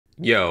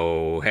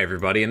Yo, hey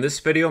everybody, in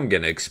this video I'm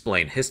going to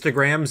explain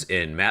histograms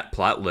in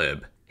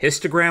Matplotlib.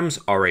 Histograms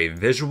are a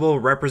visual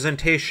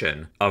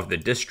representation of the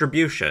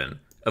distribution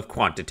of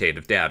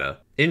quantitative data.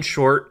 In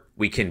short,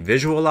 we can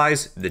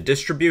visualize the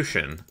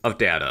distribution of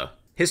data.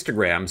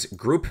 Histograms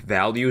group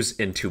values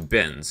into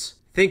bins.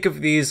 Think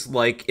of these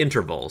like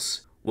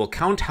intervals. We'll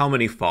count how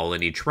many fall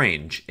in each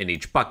range, in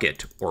each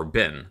bucket or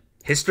bin.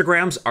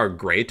 Histograms are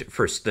great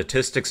for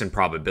statistics and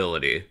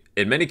probability.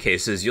 In many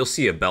cases, you'll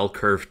see a bell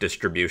curve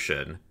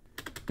distribution.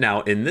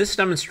 Now, in this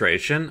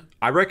demonstration,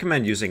 I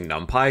recommend using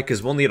NumPy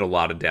because we'll need a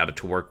lot of data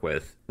to work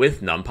with.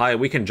 With NumPy,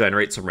 we can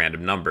generate some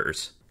random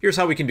numbers. Here's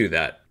how we can do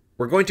that.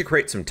 We're going to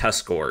create some test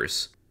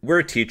scores. We're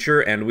a teacher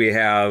and we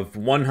have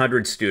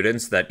 100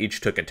 students that each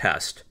took a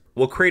test.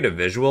 We'll create a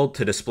visual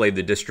to display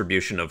the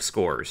distribution of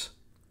scores.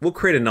 We'll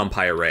create a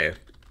NumPy array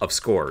of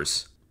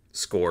scores.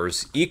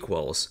 Scores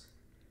equals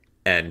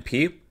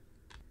NP,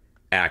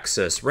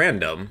 axis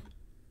random,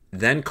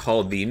 then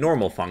call the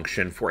normal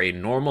function for a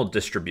normal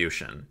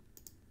distribution.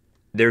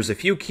 There's a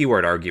few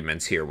keyword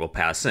arguments here we'll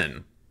pass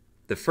in.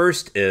 The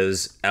first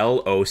is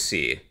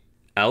LOC.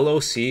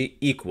 LOC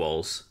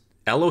equals,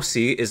 LOC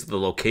is the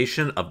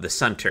location of the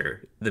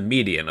center, the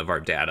median of our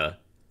data.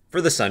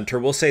 For the center,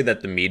 we'll say that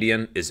the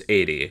median is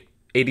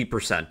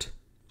 80%.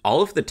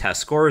 All of the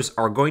test scores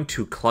are going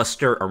to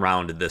cluster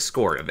around this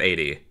score of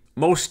 80.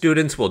 Most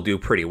students will do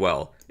pretty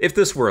well. If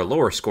this were a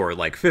lower score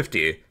like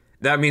 50,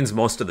 that means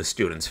most of the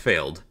students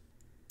failed.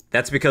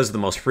 That's because the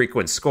most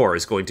frequent score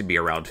is going to be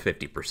around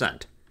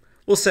 50%.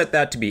 We'll set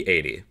that to be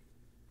 80.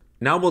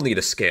 Now we'll need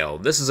a scale.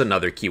 This is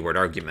another keyword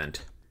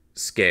argument.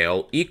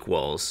 Scale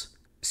equals.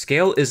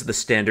 Scale is the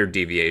standard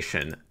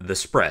deviation, the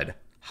spread.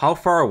 How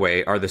far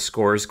away are the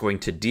scores going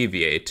to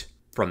deviate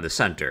from the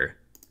center?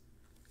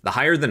 The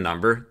higher the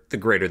number, the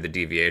greater the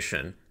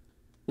deviation.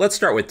 Let's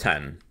start with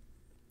 10.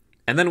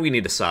 And then we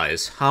need a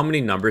size. How many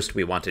numbers do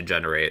we want to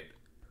generate?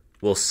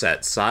 We'll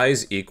set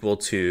size equal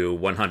to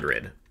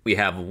 100. We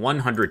have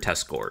 100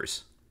 test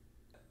scores.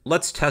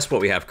 Let's test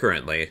what we have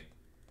currently.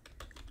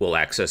 We'll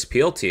access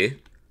PLT,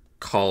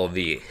 call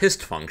the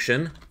hist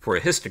function for a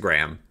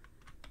histogram,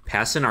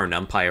 pass in our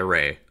NumPy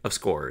array of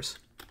scores.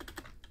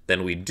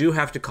 Then we do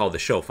have to call the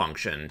show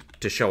function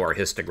to show our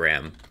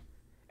histogram.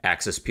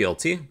 Access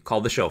PLT,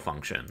 call the show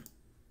function.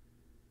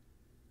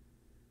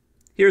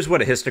 Here's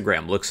what a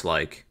histogram looks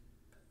like.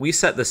 We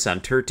set the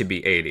center to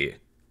be 80.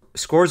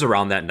 Scores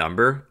around that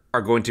number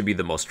are going to be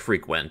the most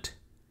frequent.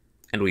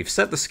 And we've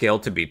set the scale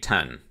to be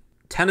 10.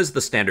 10 is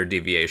the standard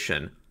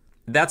deviation.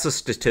 That's a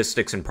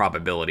statistics and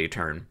probability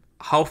term.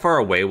 How far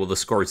away will the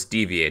scores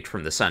deviate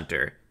from the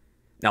center?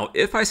 Now,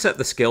 if I set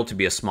the scale to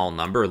be a small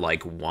number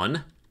like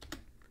 1,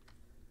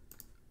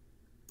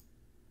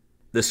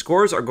 the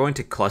scores are going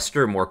to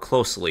cluster more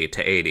closely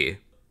to 80.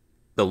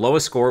 The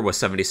lowest score was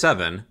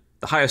 77,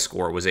 the highest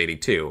score was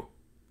 82.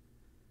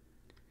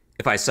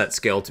 If I set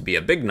scale to be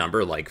a big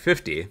number like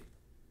 50,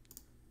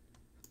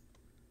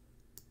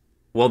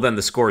 well then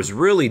the scores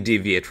really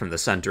deviate from the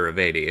center of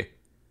 80.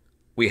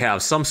 We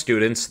have some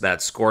students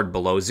that scored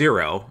below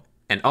 0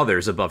 and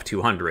others above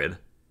 200.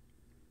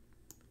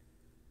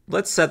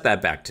 Let's set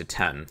that back to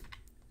 10.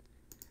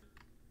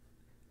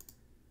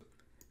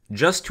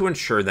 Just to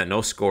ensure that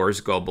no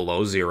scores go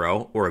below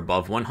 0 or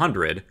above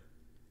 100,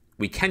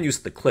 we can use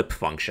the clip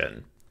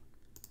function.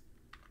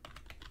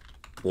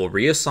 We'll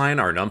reassign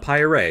our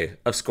NumPy array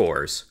of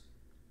scores.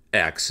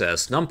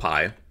 Access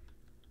NumPy,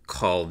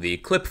 call the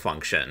clip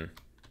function.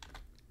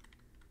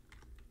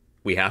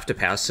 We have to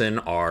pass in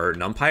our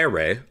NumPy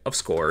array of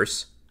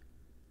scores.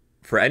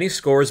 For any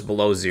scores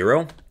below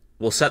 0,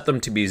 we'll set them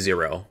to be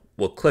 0.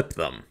 We'll clip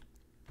them.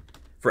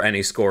 For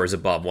any scores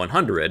above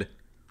 100,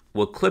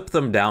 we'll clip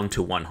them down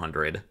to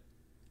 100.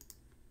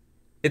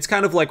 It's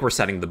kind of like we're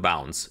setting the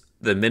bounds,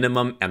 the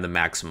minimum and the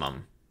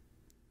maximum.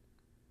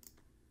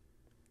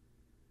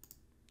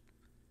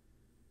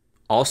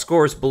 All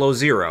scores below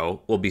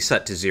 0 will be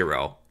set to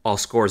 0. All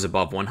scores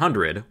above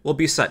 100 will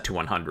be set to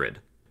 100.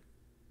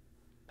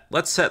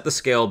 Let's set the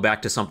scale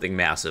back to something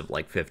massive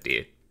like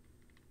 50.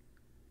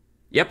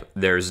 Yep,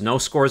 there's no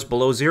scores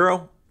below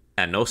 0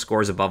 and no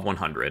scores above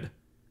 100.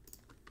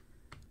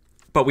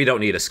 But we don't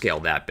need a scale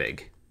that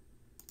big.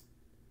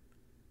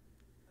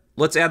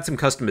 Let's add some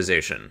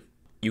customization.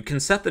 You can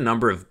set the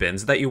number of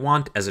bins that you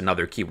want as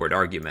another keyword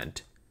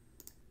argument.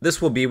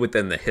 This will be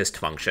within the hist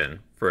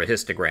function for a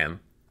histogram.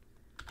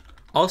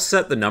 I'll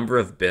set the number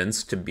of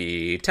bins to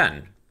be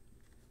 10.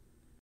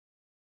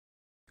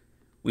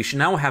 We should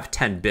now have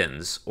 10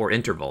 bins, or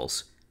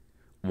intervals.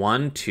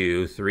 1,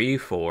 2, 3,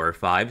 4,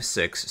 5,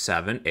 6,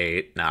 7,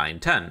 8, 9,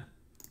 10. If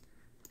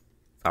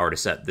I were to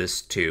set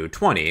this to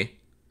 20,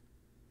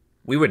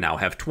 we would now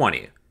have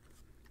 20.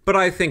 But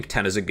I think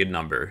 10 is a good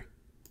number.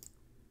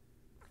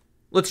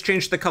 Let's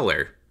change the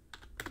color.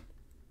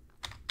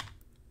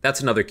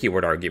 That's another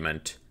keyword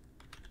argument.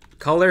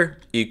 Color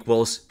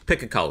equals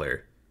pick a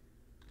color.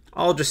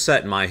 I'll just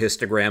set my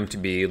histogram to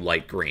be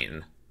light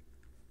green.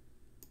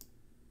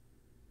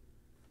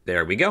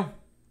 There we go.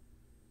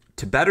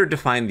 To better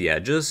define the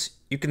edges,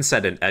 you can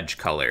set an edge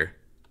color.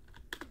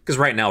 because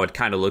right now it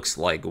kind of looks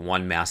like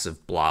one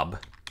massive blob.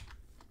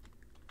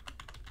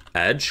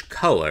 Edge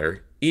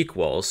color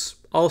equals,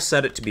 I'll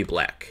set it to be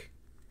black.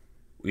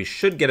 We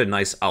should get a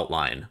nice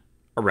outline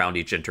around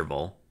each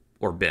interval,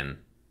 or bin.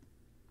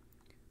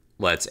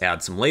 Let's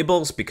add some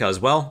labels because,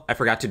 well, I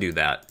forgot to do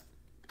that.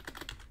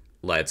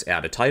 Let's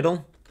add a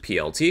title,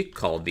 plt,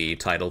 called the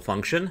title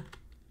function.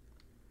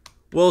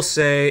 We'll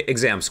say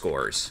exam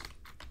scores.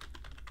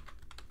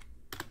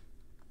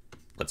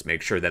 Let's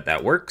make sure that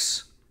that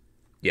works.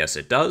 Yes,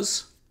 it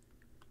does.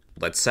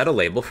 Let's set a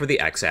label for the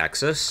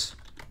x-axis.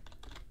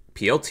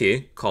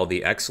 plt, called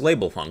the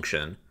xLabel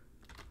function.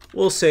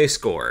 We'll say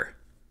score.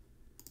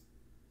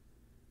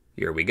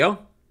 Here we go,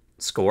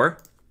 score.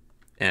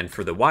 And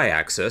for the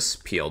y-axis,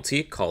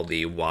 plt, called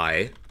the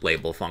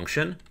yLabel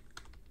function.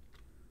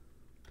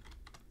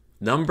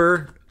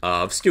 Number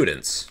of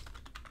students.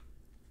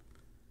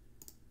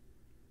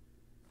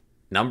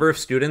 Number of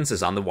students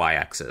is on the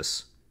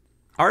y-axis.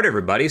 Alright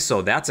everybody,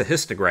 so that's a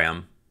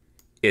histogram.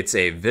 It's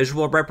a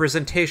visual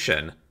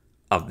representation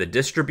of the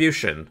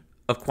distribution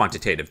of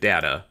quantitative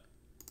data.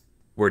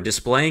 We're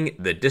displaying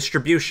the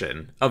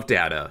distribution of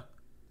data.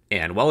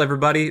 And well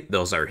everybody,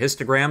 those are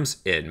histograms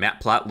in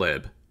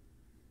Matplotlib.